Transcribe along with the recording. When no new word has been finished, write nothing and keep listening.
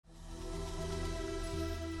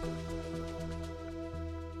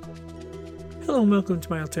Hello and welcome to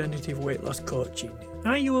my alternative weight loss coaching.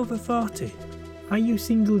 Are you over 40? Are you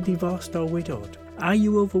single, divorced or widowed? Are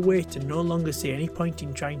you overweight and no longer see any point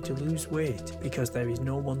in trying to lose weight because there is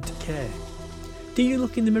no one to care? Do you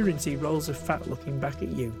look in the mirror and see rolls of fat looking back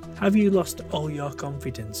at you? Have you lost all your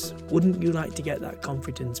confidence? Wouldn't you like to get that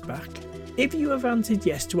confidence back? If you have answered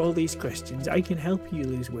yes to all these questions, I can help you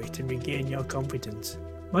lose weight and regain your confidence.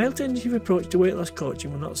 My alternative approach to weight loss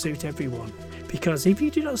coaching will not suit everyone, because if you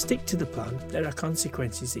do not stick to the plan, there are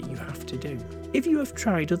consequences that you have to do. If you have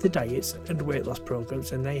tried other diets and weight loss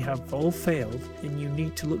programs and they have all failed, then you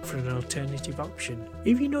need to look for an alternative option.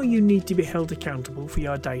 If you know you need to be held accountable for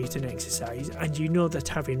your diet and exercise, and you know that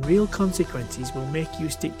having real consequences will make you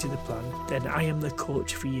stick to the plan, then I am the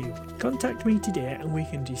coach for you. Contact me today and we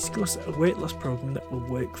can discuss a weight loss program that will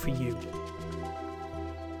work for you.